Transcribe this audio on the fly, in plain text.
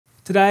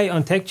Today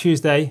on Tech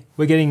Tuesday,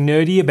 we're getting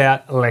nerdy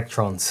about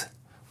electrons.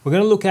 We're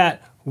going to look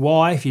at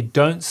why if you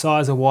don't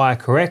size a wire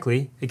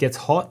correctly, it gets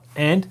hot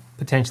and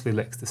potentially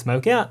lets the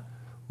smoke out.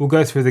 We'll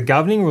go through the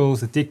governing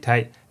rules that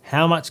dictate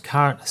how much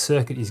current a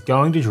circuit is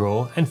going to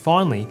draw, and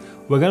finally,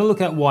 we're going to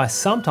look at why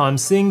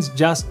sometimes things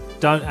just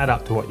don't add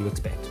up to what you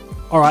expect.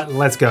 All right,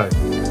 let's go.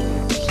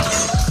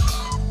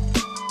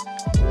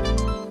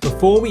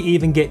 Before we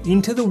even get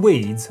into the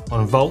weeds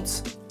on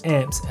volts,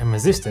 amps and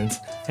resistance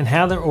and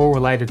how they're all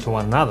related to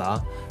one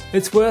another,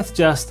 it's worth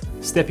just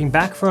stepping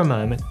back for a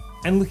moment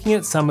and looking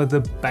at some of the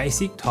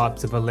basic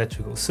types of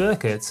electrical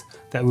circuits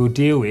that we'll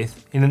deal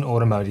with in an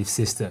automotive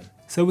system.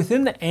 So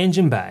within the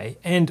engine bay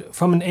and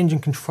from an engine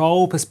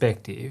control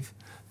perspective,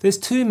 there's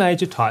two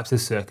major types of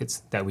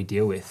circuits that we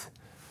deal with.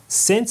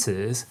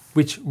 Sensors,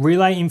 which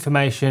relay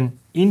information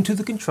into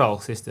the control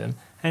system,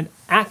 and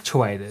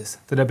actuators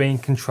that are being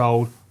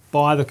controlled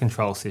by the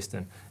control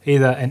system,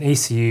 either an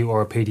ECU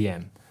or a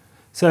PDM.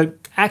 So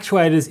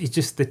actuators is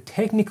just the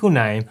technical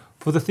name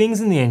for the things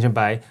in the engine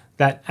bay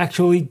that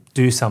actually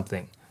do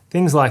something.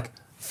 Things like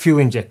fuel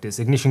injectors,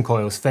 ignition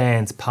coils,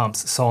 fans,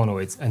 pumps,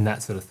 solenoids, and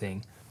that sort of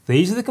thing.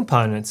 These are the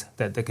components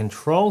that the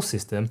control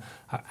system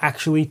are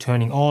actually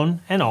turning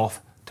on and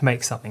off to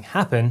make something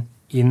happen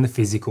in the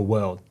physical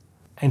world.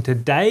 And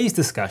today's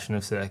discussion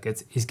of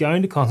circuits is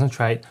going to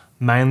concentrate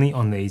mainly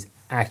on these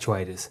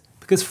actuators,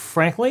 because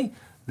frankly,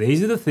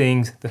 these are the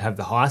things that have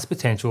the highest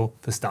potential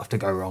for stuff to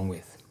go wrong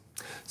with.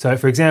 So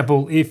for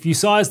example, if you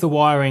size the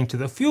wiring to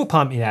the fuel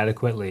pump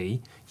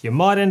inadequately, you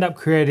might end up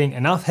creating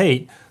enough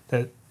heat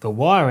that the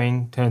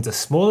wiring turns a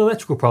small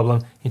electrical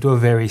problem into a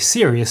very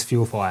serious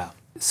fuel fire.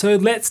 So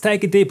let's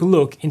take a deeper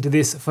look into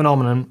this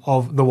phenomenon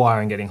of the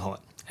wiring getting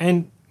hot.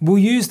 And we'll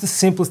use the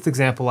simplest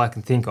example I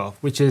can think of,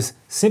 which is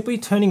simply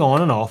turning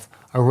on and off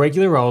a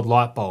regular old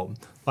light bulb,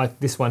 like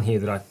this one here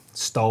that I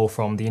stole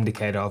from the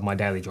indicator of my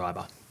daily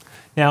driver.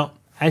 Now,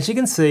 as you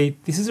can see,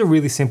 this is a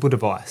really simple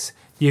device.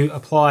 You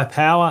apply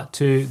power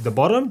to the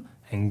bottom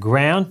and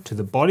ground to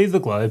the body of the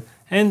globe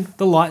and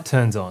the light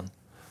turns on.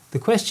 The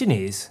question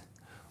is,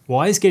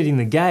 why is getting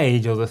the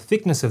gauge or the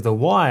thickness of the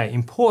wire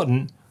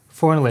important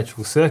for an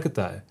electrical circuit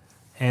though?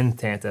 And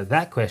to answer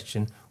that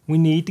question, we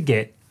need to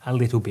get a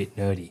little bit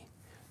nerdy,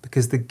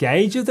 because the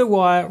gauge of the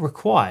wire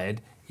required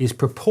is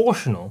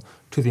proportional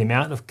to the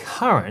amount of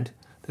current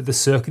that the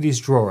circuit is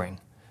drawing,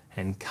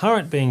 and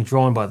current being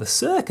drawn by the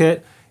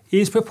circuit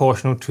is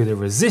proportional to the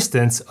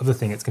resistance of the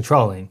thing it's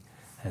controlling.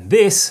 And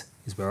this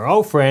is where our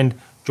old friend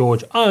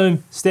George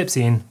Ohm steps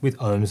in with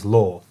Ohm's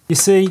law. You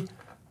see,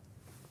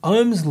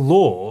 Ohm's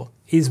law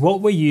is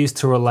what we use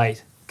to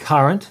relate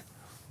current,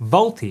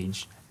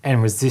 voltage,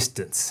 and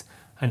resistance.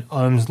 And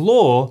Ohm's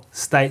law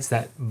states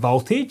that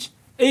voltage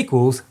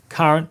equals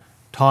current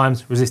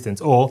times resistance,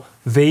 or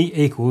V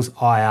equals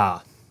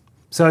IR.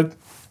 So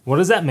what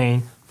does that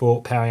mean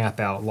for powering up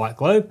our light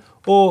globe,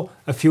 or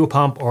a fuel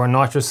pump, or a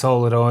nitrous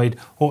solenoid,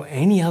 or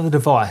any other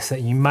device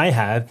that you may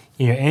have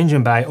in your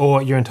engine bay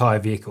or your entire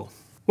vehicle?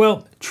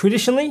 Well,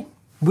 traditionally,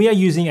 we are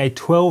using a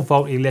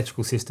 12-volt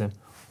electrical system,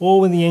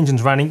 or when the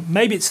engine's running,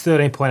 maybe it's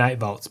 13.8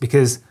 volts,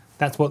 because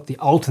that's what the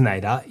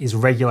alternator is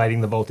regulating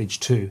the voltage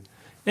to.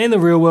 In the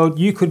real world,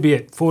 you could be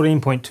at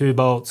 14.2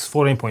 volts,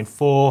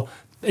 14.4,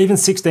 even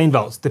 16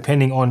 volts,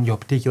 depending on your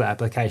particular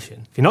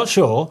application. If you're not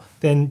sure,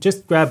 then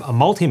just grab a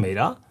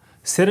multimeter,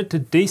 set it to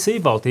DC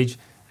voltage,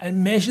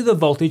 and measure the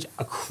voltage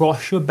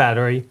across your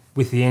battery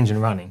with the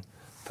engine running.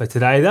 For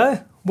today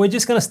though, we're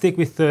just going to stick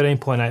with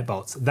 13.8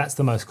 volts. That's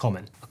the most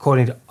common.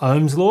 According to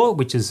Ohm's law,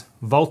 which is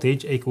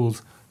voltage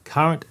equals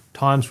current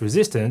times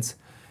resistance,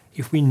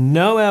 if we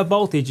know our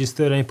voltage is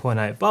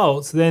 13.8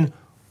 volts, then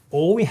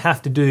all we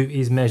have to do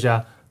is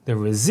measure the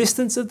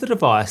resistance of the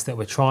device that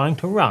we're trying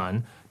to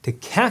run to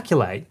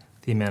calculate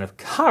the amount of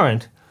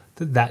current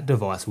that that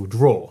device will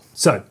draw.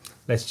 So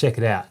let's check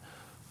it out.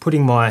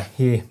 Putting my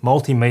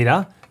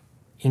multimeter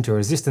into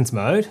resistance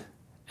mode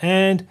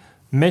and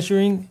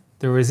measuring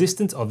the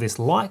resistance of this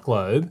light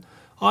globe,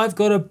 I've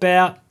got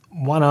about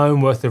 1 ohm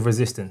worth of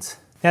resistance.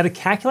 Now to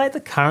calculate the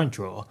current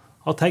draw,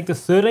 I'll take the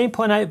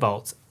 13.8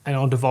 volts and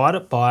I'll divide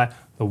it by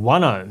the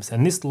 1 ohms,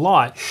 and this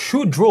light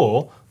should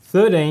draw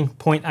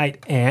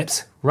 13.8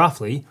 amps,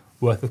 roughly,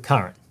 worth of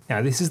current.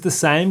 Now this is the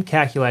same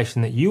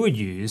calculation that you would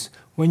use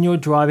when you're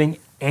driving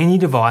any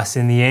device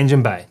in the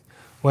engine bay,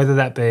 whether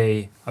that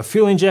be a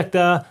fuel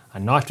injector, a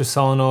nitrous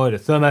solenoid, a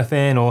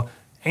thermofan, or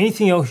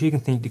anything else you can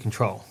think to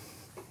control.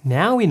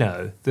 Now we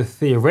know the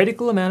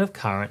theoretical amount of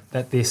current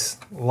that this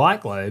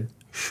light globe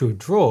should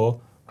draw,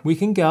 we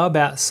can go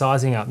about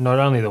sizing up not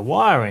only the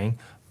wiring,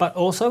 but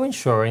also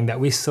ensuring that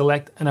we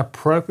select an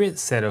appropriate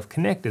set of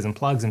connectors and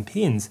plugs and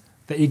pins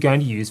that you're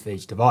going to use for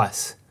each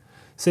device.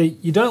 So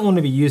you don't want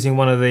to be using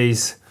one of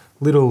these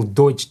little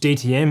Deutsch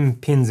DTM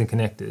pins and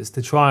connectors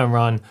to try and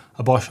run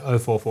a Bosch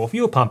 044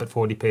 fuel pump at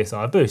 40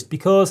 PSI boost,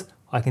 because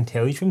I can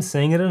tell you from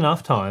seeing it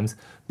enough times,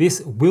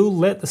 this will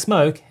let the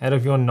smoke out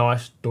of your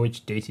nice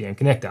Deutsch DTM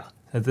connector.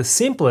 So the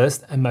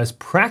simplest and most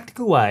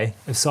practical way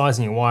of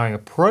sizing your wiring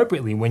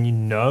appropriately when you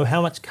know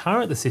how much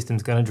current the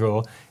system's going to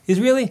draw is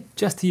really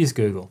just to use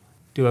Google.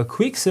 do a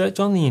quick search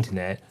on the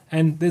internet,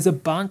 and there's a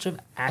bunch of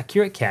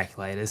accurate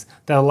calculators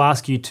that'll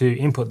ask you to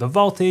input the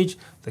voltage,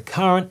 the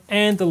current,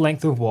 and the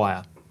length of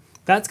wire.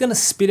 That's going to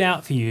spit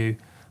out for you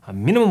a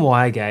minimum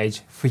wire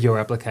gauge for your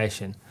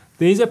application.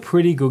 These are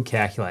pretty good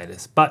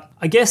calculators, but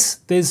I guess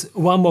there's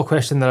one more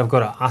question that I've got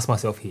to ask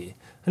myself here,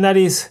 and that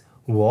is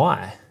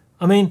why?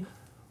 I mean,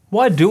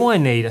 why do I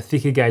need a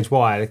thicker gauge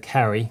wire to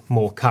carry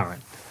more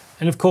current?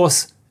 And of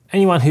course,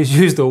 anyone who's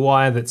used a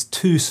wire that's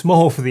too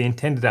small for the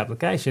intended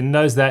application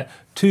knows that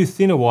too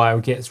thin a wire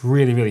gets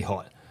really, really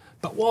hot.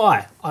 But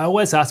why? I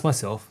always ask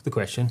myself the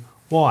question,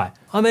 why?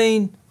 I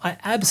mean, I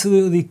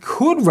absolutely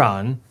could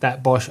run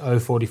that Bosch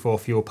 044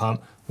 fuel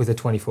pump with a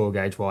 24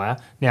 gauge wire.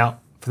 Now,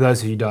 for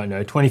those of you who don't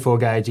know, 24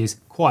 gauge is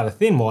quite a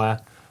thin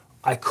wire.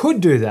 I could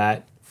do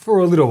that for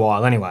a little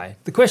while anyway.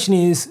 The question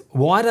is,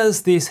 why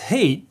does this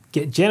heat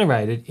get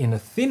generated in a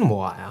thin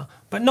wire,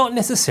 but not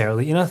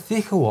necessarily in a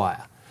thicker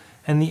wire?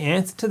 And the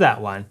answer to that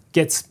one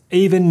gets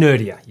even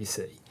nerdier, you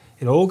see.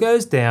 It all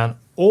goes down,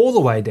 all the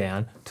way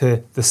down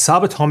to the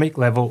subatomic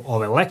level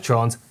of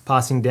electrons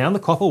passing down the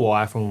copper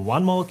wire from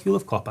one molecule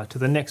of copper to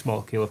the next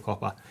molecule of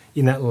copper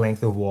in that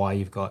length of wire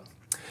you've got.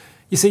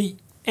 You see,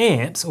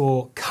 amps,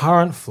 or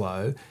current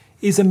flow,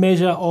 is a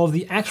measure of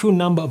the actual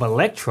number of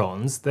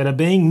electrons that are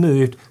being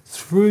moved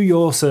through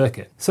your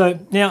circuit. So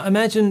now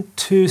imagine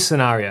two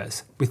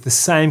scenarios with the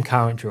same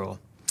current draw.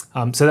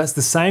 So that's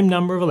the same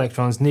number of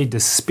electrons need to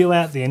spill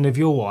out the end of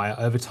your wire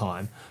over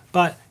time.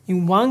 But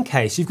in one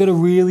case, you've got a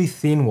really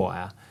thin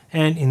wire,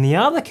 and in the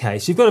other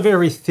case, you've got a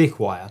very thick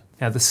wire.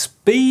 Now, the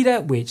speed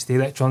at which the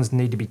electrons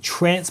need to be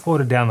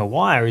transported down the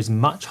wire is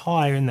much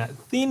higher in that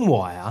thin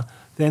wire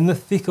than the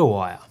thicker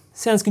wire.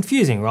 Sounds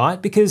confusing, right?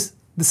 Because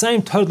the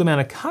same total amount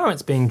of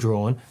current's being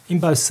drawn in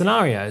both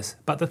scenarios,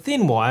 but the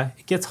thin wire,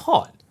 it gets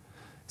hot.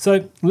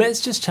 So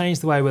let's just change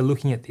the way we're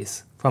looking at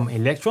this from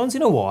electrons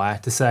in a wire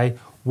to, say,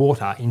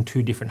 water in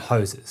two different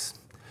hoses.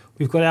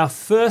 We've got our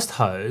first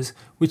hose,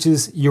 which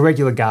is your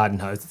regular garden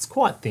hose. It's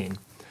quite thin.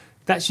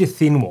 That's your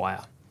thin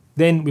wire.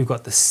 Then we've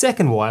got the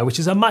second wire, which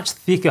is a much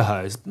thicker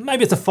hose.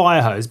 Maybe it's a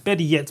fire hose.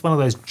 Better yet, it's one of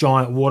those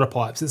giant water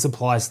pipes that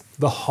supplies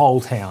the whole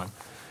town.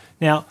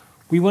 Now,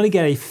 we want to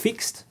get a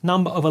fixed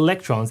number of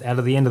electrons out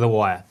of the end of the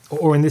wire,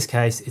 or in this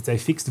case, it's a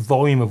fixed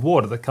volume of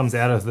water that comes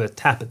out of the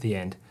tap at the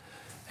end.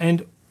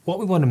 And what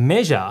we want to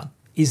measure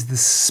is the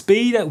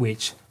speed at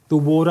which the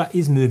water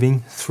is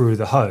moving through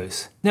the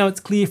hose. Now, it's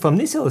clear from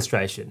this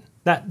illustration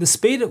that the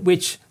speed at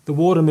which the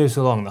water moves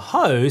along the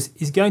hose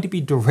is going to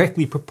be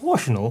directly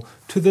proportional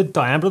to the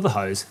diameter of the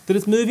hose that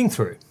it's moving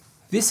through.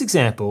 This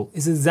example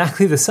is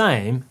exactly the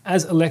same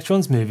as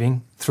electrons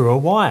moving through a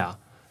wire.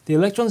 The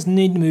electrons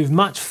need to move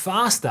much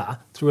faster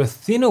through a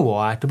thinner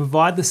wire to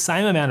provide the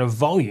same amount of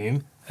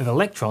volume of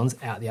electrons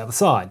out the other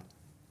side.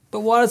 But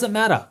why does it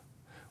matter?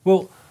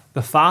 Well,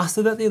 the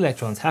faster that the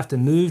electrons have to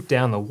move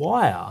down the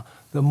wire,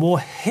 the more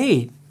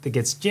heat that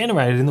gets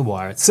generated in the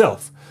wire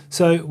itself.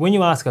 So when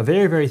you ask a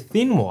very, very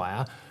thin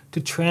wire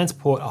to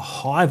transport a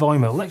high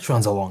volume of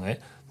electrons along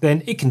it,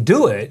 then it can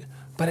do it,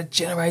 but it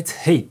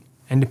generates heat.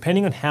 And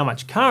depending on how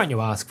much current you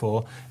ask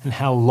for and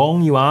how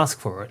long you ask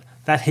for it,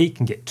 that heat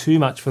can get too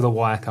much for the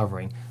wire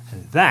covering,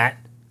 and that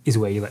is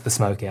where you let the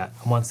smoke out.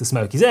 And once the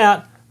smoke is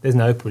out, there's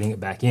no putting it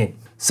back in.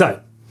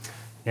 So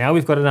now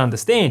we've got an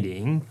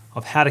understanding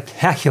of how to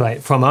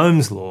calculate from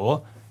Ohm's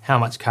law how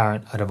much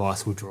current a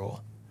device will draw.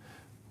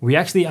 We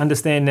actually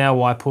understand now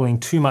why pulling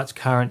too much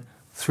current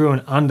through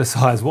an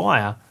undersized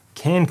wire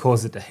can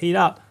cause it to heat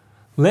up.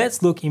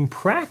 Let's look in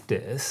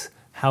practice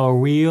how a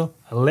real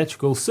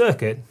electrical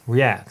circuit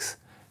reacts.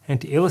 And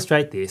to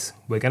illustrate this,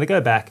 we're going to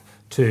go back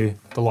to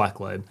the light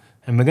globe.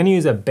 And we're going to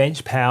use a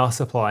bench power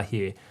supply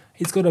here.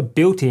 It's got a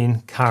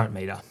built-in current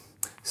meter.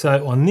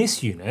 So on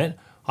this unit,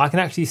 I can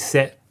actually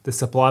set the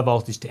supply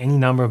voltage to any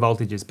number of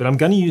voltages, but I'm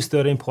going to use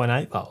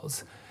 13.8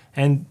 volts.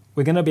 And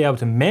we're going to be able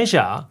to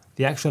measure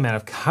the actual amount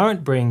of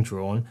current being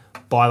drawn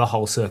by the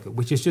whole circuit,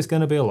 which is just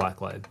going to be a light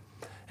globe.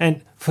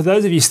 And for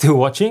those of you still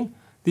watching,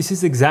 this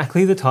is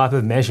exactly the type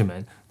of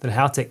measurement that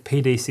Haltech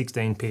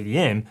PD16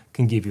 PDM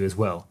can give you as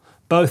well,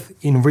 both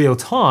in real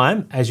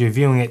time as you're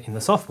viewing it in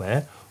the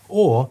software,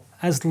 or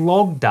as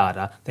log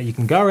data that you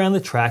can go around the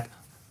track,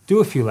 do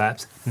a few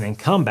laps, and then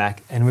come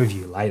back and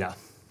review later.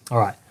 All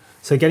right,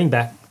 so getting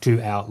back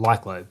to our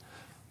light globe,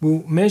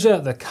 we'll measure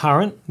the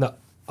current, the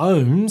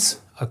ohms,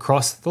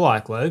 across the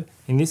light globe.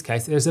 In this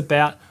case, there's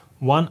about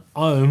 1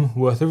 ohm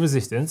worth of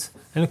resistance,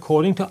 and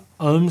according to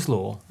Ohm's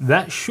law,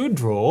 that should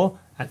draw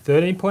at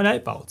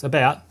 13.8 volts,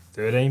 about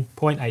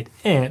 13.8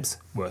 amps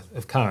worth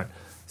of current.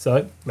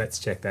 So let's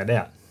check that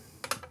out.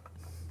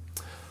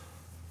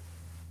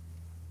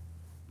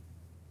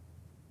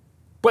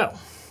 Well,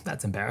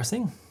 that's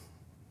embarrassing.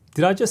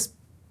 Did I just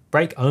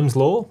break Ohm's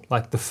law,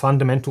 like the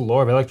fundamental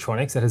law of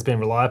electronics that has been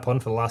relied upon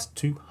for the last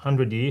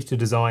 200 years to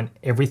design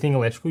everything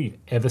electrical you've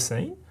ever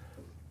seen?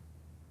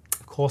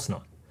 Of course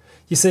not.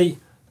 You see,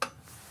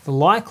 the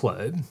light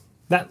globe,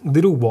 that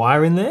little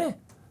wire in there,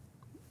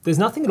 there's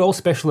nothing at all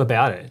special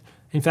about it.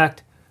 In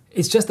fact,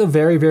 It's just a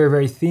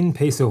very thin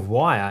piece of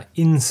wire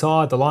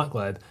inside the light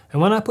globe,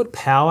 and when I put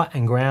power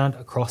and ground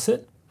across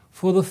it,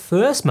 for the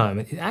first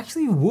moment it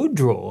actually would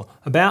draw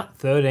about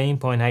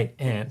 13.8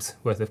 amps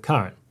worth of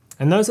current.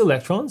 And those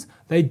electrons,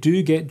 they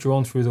do get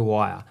drawn through the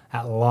wire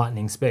at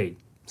lightning speed.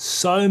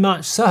 So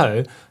much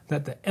so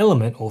that the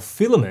element or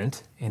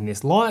filament in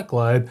this light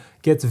globe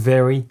gets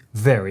very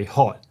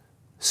hot.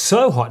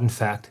 So hot in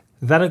fact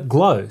that it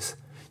glows.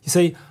 You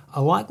see,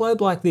 a light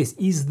globe like this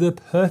is the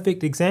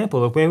perfect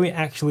example of where we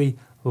actually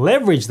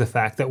leverage the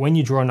fact that when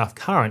you draw enough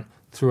current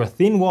through a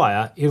thin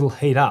wire, it'll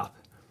heat up.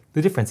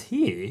 The difference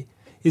here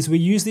is we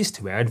use this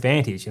to our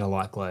advantage in a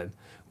light globe.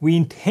 We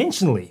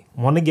intentionally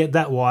want to get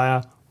that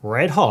wire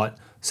red hot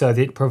so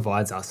that it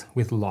provides us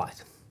with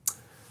light.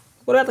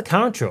 What about the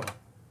current draw?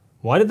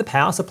 Why did the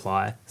power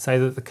supply say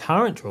that the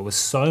current draw was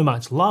so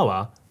much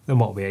lower than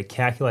what we had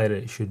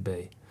calculated it should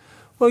be?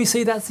 Well, you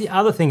see, that's the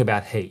other thing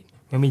about heat.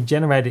 When we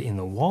generate it in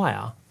the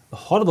wire, the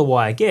hotter the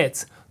wire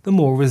gets, the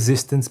more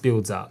resistance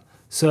builds up.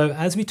 So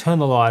as we turn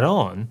the light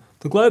on,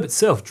 the globe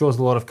itself draws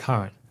a lot of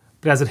current.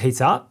 But as it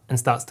heats up and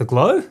starts to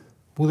glow,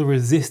 well, the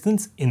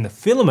resistance in the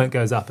filament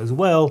goes up as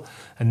well,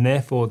 and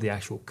therefore the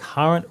actual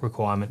current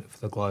requirement for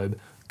the globe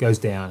goes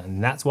down,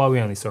 and that's why we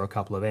only saw a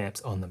couple of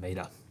amps on the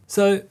meter.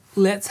 So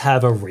let's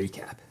have a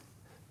recap.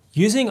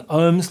 Using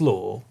Ohm's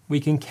law, we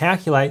can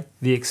calculate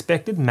the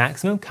expected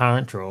maximum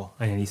current draw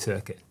on any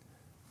circuit.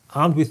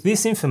 Armed with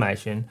this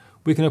information,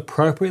 we can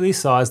appropriately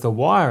size the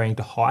wiring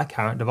to high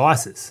current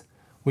devices.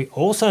 We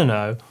also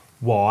know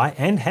why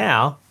and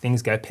how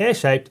things go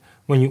pear-shaped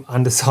when you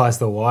undersize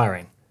the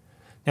wiring.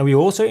 Now, we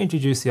also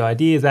introduce the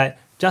idea that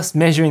just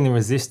measuring the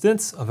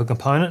resistance of a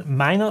component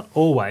may not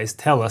always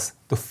tell us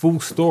the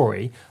full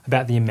story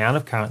about the amount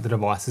of current the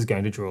device is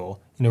going to draw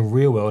in a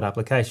real-world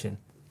application.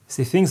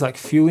 See, things like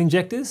fuel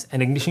injectors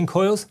and ignition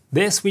coils,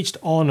 they're switched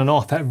on and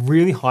off at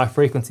really high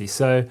frequencies.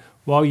 So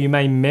while you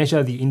may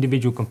measure the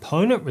individual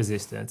component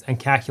resistance and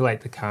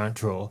calculate the current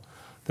draw,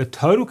 the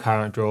total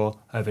current draw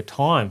over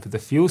time for the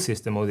fuel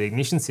system or the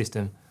ignition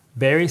system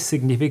varies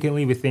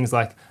significantly with things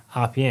like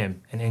RPM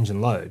and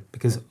engine load,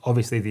 because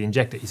obviously the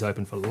injector is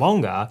open for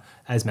longer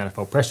as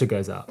manifold pressure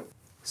goes up.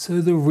 So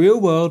the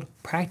real-world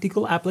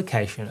practical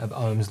application of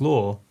Ohm's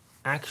law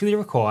actually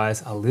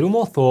requires a little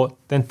more thought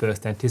than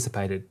first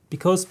anticipated,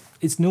 because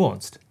it's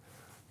nuanced.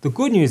 The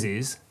good news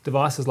is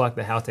devices like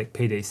the Haltech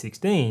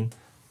PD16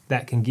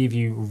 that can give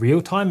you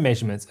real-time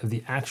measurements of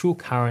the actual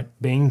current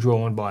being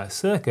drawn by a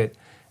circuit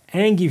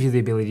and give you the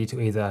ability to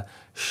either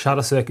shut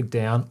a circuit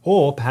down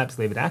or perhaps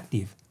leave it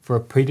active for a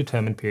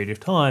predetermined period of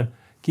time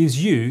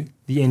gives you,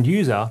 the end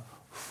user,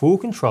 full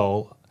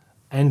control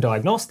and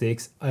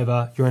diagnostics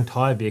over your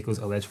entire vehicle's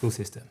electrical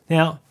system.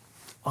 Now,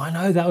 I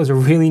know that was a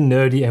really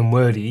nerdy and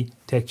wordy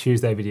Tech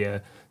Tuesday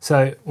video,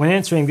 so when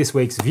answering this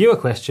week's viewer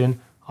question,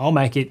 I'll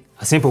make it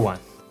a simple one.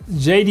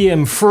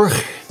 JDM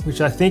Frch,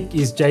 which I think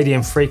is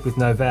JDM Freak with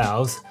no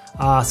vowels,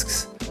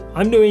 asks,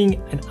 I'm doing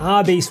an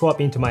RB swap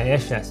into my air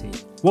chassis.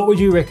 What would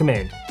you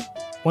recommend?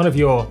 One of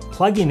your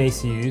plug-in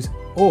ECUs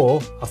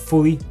or a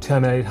fully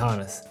terminated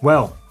harness?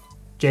 Well,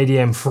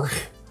 JDM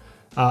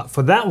Frch.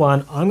 For that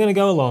one, I'm going to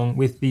go along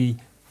with the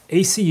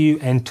ECU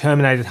and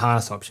terminated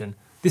harness option.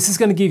 This is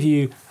going to give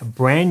you a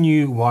brand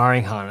new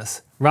wiring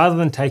harness rather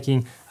than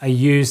taking a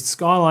used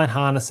Skyline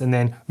harness and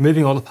then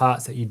removing all the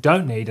parts that you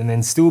don't need and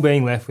then still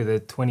being left with a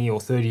 20 or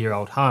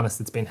 30-year-old harness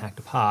that's been hacked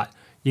apart.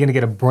 You're going to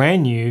get a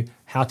brand new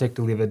Haltech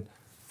delivered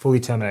fully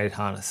terminated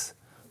harness.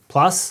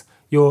 Plus,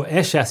 your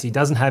air chassis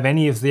doesn't have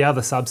any of the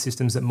other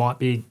subsystems that might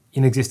be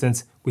in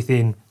existence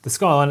within the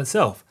Skyline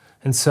itself.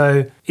 And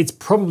so it's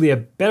probably a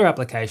better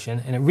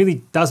application, and it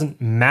really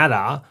doesn't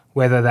matter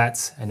whether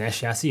that's an air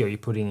chassis or you're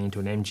putting it into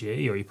an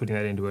MG or you're putting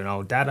that into an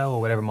old Data or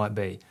whatever it might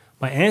be.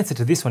 My answer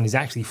to this one is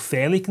actually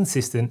fairly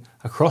consistent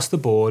across the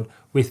board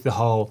with the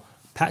whole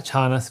patch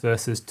harness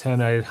versus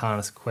terminated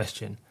harness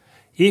question.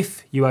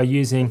 If you are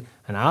using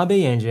an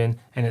RB engine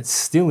and it's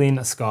still in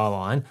a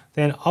Skyline,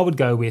 then I would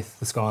go with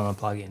the Skyline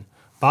plug-in.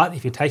 But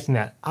if you're taking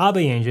that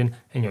RB engine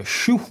and you're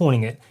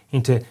shoehorning it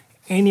into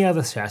any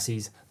other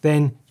chassis,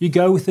 then you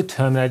go with the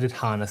terminated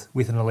harness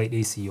with an Elite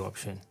ECU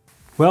option.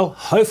 Well,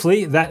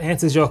 hopefully that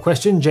answers your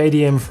question,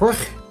 JDM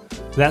Frch.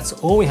 That's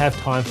all we have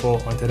time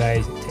for on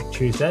today's Tech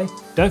Tuesday.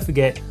 Don't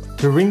forget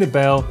to ring the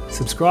bell,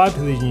 subscribe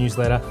to the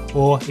newsletter,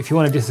 or if you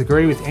want to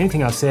disagree with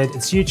anything I've said,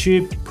 it's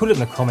YouTube, put it in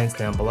the comments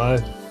down below.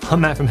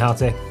 I'm Matt from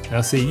Haltech, and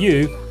I'll see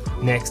you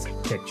next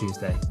Tech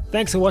Tuesday.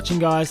 Thanks for watching,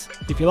 guys.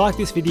 If you like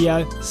this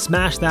video,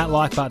 smash that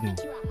like button.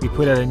 We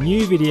put out a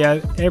new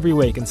video every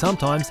week and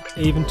sometimes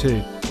even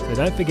two. So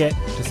don't forget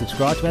to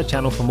subscribe to our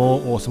channel for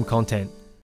more awesome content.